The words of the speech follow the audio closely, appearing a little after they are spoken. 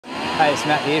Hey, it's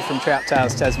Matt here from Trout,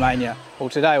 Tasmania. Well,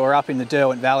 today we're up in the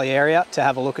Derwent Valley area to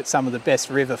have a look at some of the best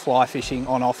river fly fishing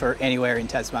on offer anywhere in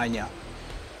Tasmania.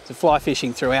 So fly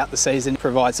fishing throughout the season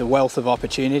provides a wealth of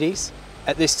opportunities.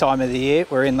 At this time of the year,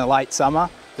 we're in the late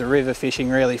summer, the river fishing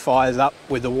really fires up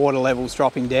with the water levels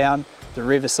dropping down, the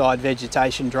riverside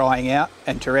vegetation drying out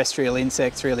and terrestrial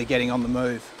insects really getting on the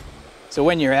move. So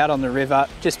when you're out on the river,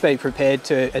 just be prepared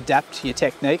to adapt your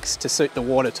techniques to suit the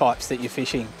water types that you're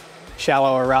fishing.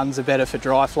 Shallower runs are better for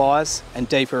dry flies and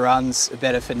deeper runs are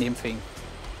better for nymphing.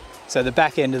 So the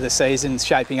back end of the season's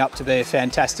shaping up to be a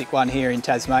fantastic one here in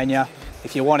Tasmania.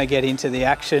 If you want to get into the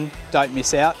action, don't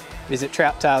miss out. Visit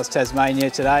Trout Tasmania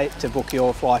today to book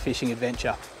your fly fishing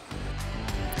adventure.